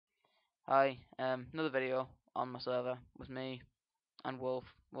Hi, another video on my server with me and Wolf.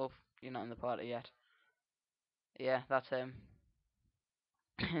 Wolf, you're not in the party yet. Yeah, that's him.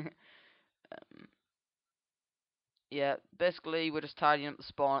 Yeah, basically we're just tidying up the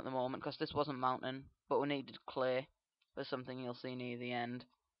spawn at the moment because this wasn't mountain, but we needed clay for something you'll see near the end.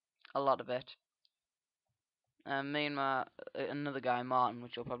 A lot of it. Me and my another guy, Martin,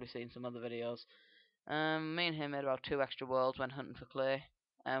 which you'll probably see in some other videos. Me and him made about 2 extra worlds when hunting for clay.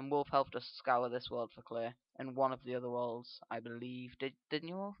 Wolf helped us scour this world for clay, and one of the other worlds, I believe. Didn't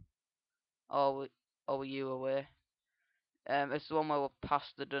you, Wolf? Or were you away? It's the one where we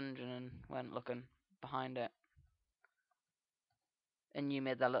passed the dungeon and went looking behind it, and you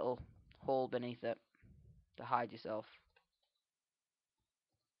made that little hole beneath it to hide yourself.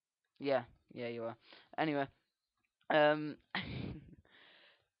 Yeah, yeah, you were. Anyway, um,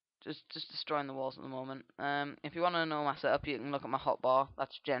 just destroying the walls at the moment. If you want to know my setup, you can look at my hotbar.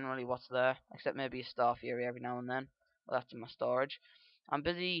 That's generally what's there, except maybe a star fury every now and then. Well, that's in my storage. I'm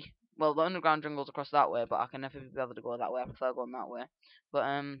busy. Well, the underground jungle's across that way, but I can never be able to go that way. I prefer going that way.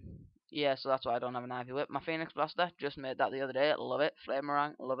 But yeah, so that's why I don't have an ivy whip. My phoenix blaster just made that the other day. Love it.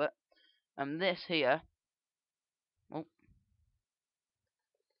 Flamerang, love it. And this here. Oh,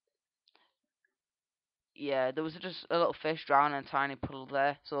 yeah, there was just a little fish drowning in a tiny puddle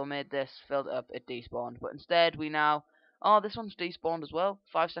there, so I made this, filled it up, it despawned. But instead, we now. Oh, this one's despawned as well.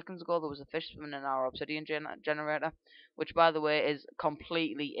 5 seconds ago, there was a fish swimming in our obsidian generator, which, by the way, is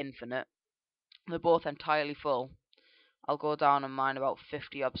completely infinite. They're both entirely full. I'll go down and mine about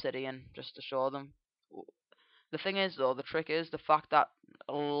 50 obsidian just to show them. The thing is, though, the trick is the fact that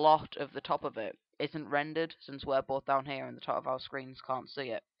a lot of the top of it isn't rendered, since we're both down here and the top of our screens can't see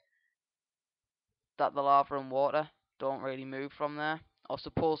it. That the lava and water don't really move from there, or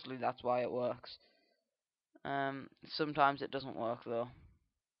supposedly that's why it works. Sometimes it doesn't work though,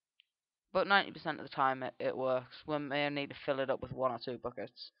 but 90% of the time it works. We may need to fill it up with 1 or 2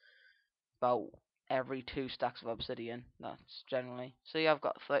 buckets, about every 2 stacks of obsidian. That's generally. See, I've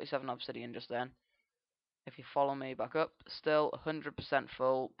got 37 obsidian just then. If you follow me back up, still 100%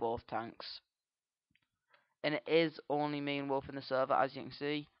 full, both tanks. And it is only me and Wolf in the server, as you can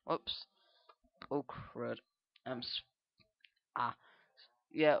see. Whoops. Oh, crud. Um, ah.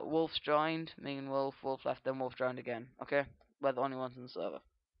 Yeah, Wolf's joined, me and Wolf. Wolf left, then Wolf joined again. Okay? We're the only ones in the server.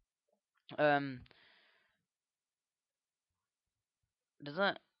 Um, does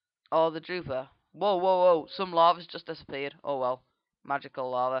it? Oh, the Drooper. Whoa, whoa, whoa. Some lava's just disappeared. Oh, well. Magical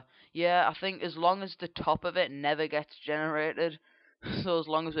lava. Yeah, I think as long as the top of it never gets generated, so as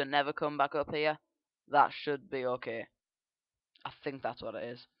long as we never come back up here, that should be okay. I think that's what it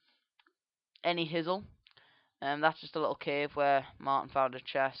is. Any hizzle. That's just a little cave where Martin found a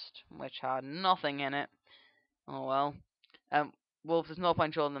chest which had nothing in it. Oh well. Wolf, there's no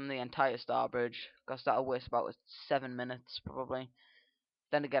point showing them the entire Star Bridge, because that'll waste about 7 minutes probably.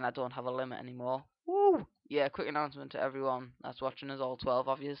 Then again, I don't have a limit anymore. Woo! Yeah, quick announcement to everyone that's watching us, all 12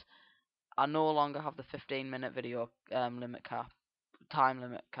 of yous. I no longer have the 15-minute video limit cap, time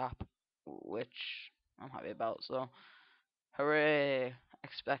limit cap, which I'm happy about. So, hooray!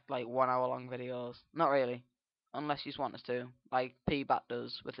 Expect like 1 hour long videos. Not really, unless you want us to, like P-Bat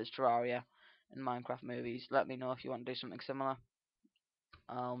does with his Terraria and Minecraft movies. Let me know if you want to do something similar.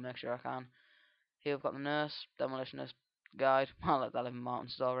 I'll make sure I can. Here we've got the nurse, demolitionist, guide. I'll let that live in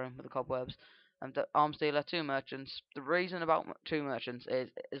Martin's storeroom with the cobwebs. And the arms dealer, 2 merchants. The reason about 2 merchants is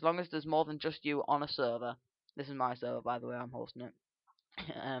as long as there's more than just you on a server. This is my server, by the way. I'm hosting it.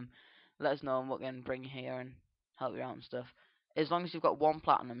 Let us know and we can bring you here and help you out and stuff. As long as you've got 1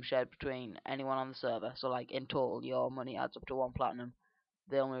 platinum shared between anyone on the server, so like in total your money adds up to 1 platinum,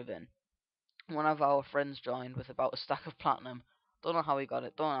 they'll move in. One of our friends joined with about a stack of platinum. Don't know how he got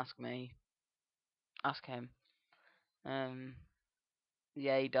it. Don't ask me. Ask him. Um,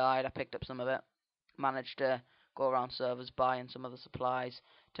 yeah, he died. I picked up some of it. Managed to go around servers buying some other supplies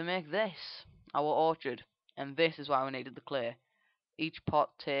to make this, our orchard. And this is why we needed the clay. Each pot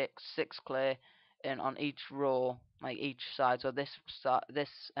takes 6 clay, and on each row, like each side. So this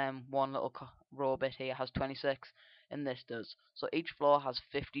one little row bit here has 26, and this does. So each floor has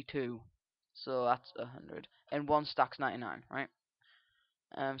 52. So that's 100, and one stack's 99, right?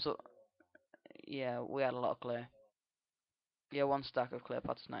 So yeah, we had a lot of clay. Yeah, 1 stack of clay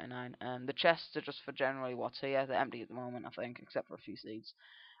pots is 99. The chests are just for generally what's here. They're empty at the moment, I think, except for a few seeds.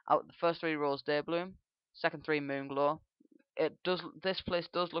 Out the first 3 rows, day bloom. Second 3, moon glow. It does. This place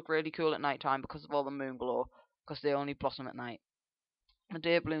does look really cool at night time because of all the moon glow, because they only blossom at night. The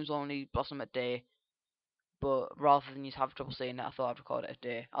day blooms only blossom at day, but rather than you have trouble seeing it, I thought I'd record it at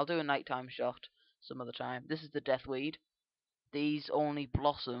day. I'll do a nighttime shot some other time. This is the deathweed. These only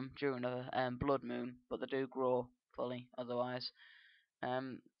blossom during a blood moon, but they do grow fully otherwise.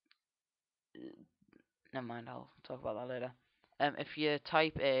 Um, Never mind, I'll talk about that later. If you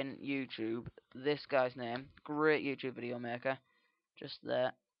type in YouTube, this guy's name, great YouTube video maker, just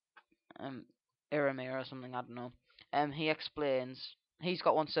there, um, Iramir or something, I don't know. He explains, he's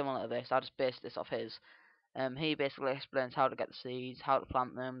got one similar to this, I just based this off his. He basically explains how to get the seeds, how to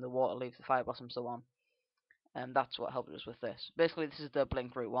plant them, the water leaves, the fire blossom, so on. And that's what helped us with this. Basically, this is the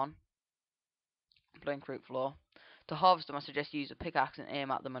blink root one. Blink root floor. To harvest them, I suggest you use a pickaxe and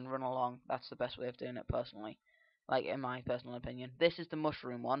aim at them and run along. That's the best way of doing it, personally. Like, in my personal opinion. This is the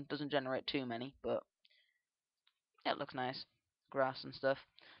mushroom one. Doesn't generate too many, but it looks nice. Grass and stuff.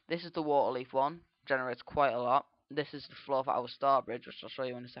 This is the water leaf one. Generates quite a lot. This is the floor for our star bridge, which I'll show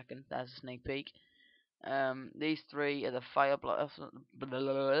you in a second. There's a sneak peek. These three are the fire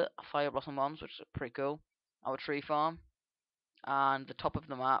blossom ones, which are pretty cool. Our tree farm. And the top of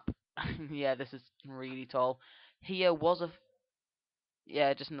the map. Yeah, this is really tall. Here was a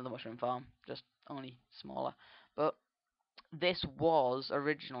yeah, just another mushroom farm, just only smaller. But this was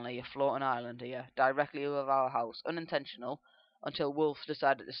originally a floating island here, directly above our house, unintentional, until Wolf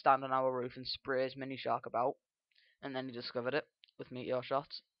decided to stand on our roof and spray his mini shark about, and then he discovered it with meteor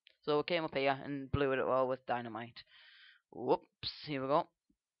shots. So we came up here and blew it all with dynamite. Whoops, here we go.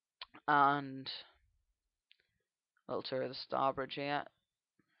 And a little tour of the Star Bridge here.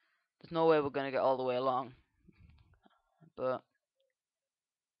 There's no way we're going to get all the way along, but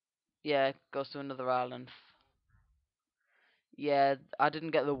yeah, it goes to another island. Yeah, I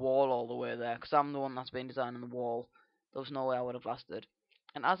didn't get the wall all the way there, because I'm the one that's been designing the wall. There was no way I would have lasted.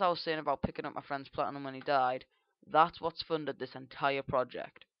 And as I was saying about picking up my friend's platinum when he died, that's what's funded this entire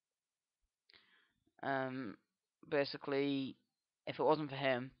project. Um, Basically, if it wasn't for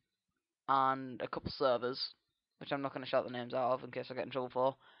him and a couple servers, which I'm not going to shout the names out of in case I get in trouble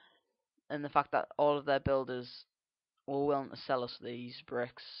for, and the fact that all of their builders were willing to sell us these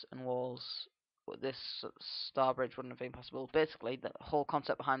bricks and walls, this star bridge wouldn't have been possible. Basically, the whole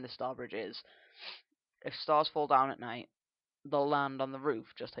concept behind this star bridge is if stars fall down at night, they'll land on the roof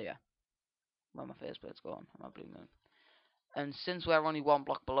just here, where my faceplate's gone, my blue moon. And since we're only one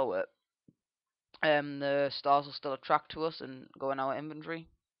block below it, the stars will still attract to us and go in our inventory.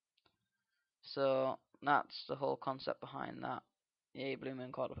 So that's the whole concept behind that. Yeah, blue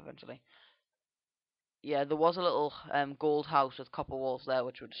moon caught up eventually. Yeah, there was a little gold house with copper walls there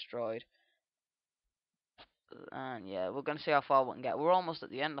which were destroyed. And yeah, we're gonna see how far we can get. We're almost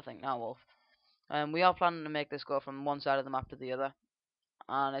at the end, I think, now, Wolf. We are planning to make this go from one side of the map to the other,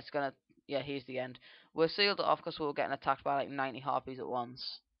 and it's gonna. Yeah, here's the end. We're sealed off because we were getting attacked by like 90 harpies at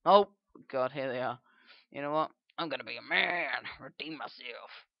once. Oh God, here they are. You know what? I'm gonna be a man, redeem myself.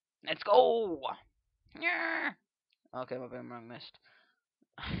 Let's go. Yeah. Okay, my boomerang missed.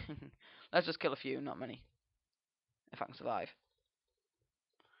 Let's just kill a few, not many, if I can survive.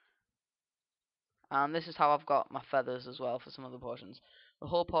 And this is how I've got my feathers as well for some of the potions. The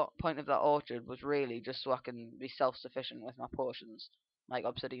whole point of that orchard was really just so I can be self-sufficient with my potions, like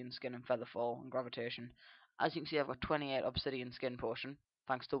obsidian skin and feather fall and gravitation. As you can see, I've got 28 obsidian skin potion,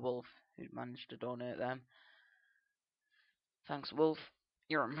 thanks to Wolf, who managed to donate them. Thanks, Wolf.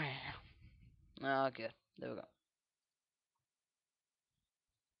 You're a man. Okay, there we go.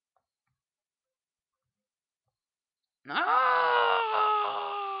 Ah!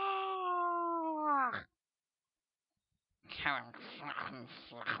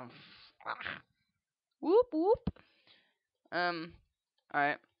 Whoop whoop.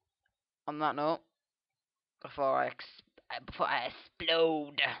 Alright. On that note, before I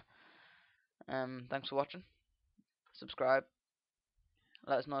explode, thanks for watching. Subscribe.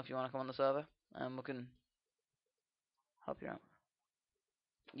 Let us know if you want to come on the server, and we can help you out.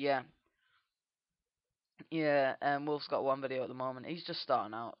 Yeah, yeah. Wolf's got one video at the moment. He's just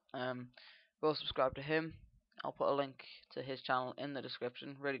starting out. Go subscribe to him. I'll put a link to his channel in the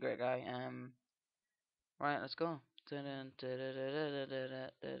description. Really great guy. Right, let's go.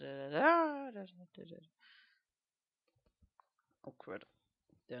 Oh crud.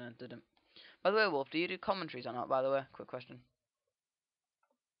 By the way, Wolf, do you do commentaries or not? By the way, quick question.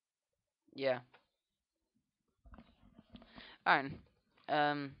 Yeah. Alright.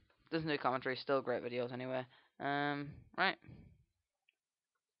 Doesn't do commentary. Still great videos anyway. Right.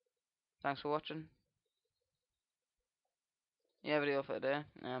 Thanks for watching. Yeah, video for today.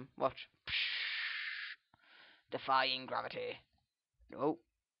 Watch. Defying gravity. Oh,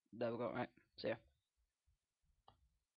 there we go. Right. See ya.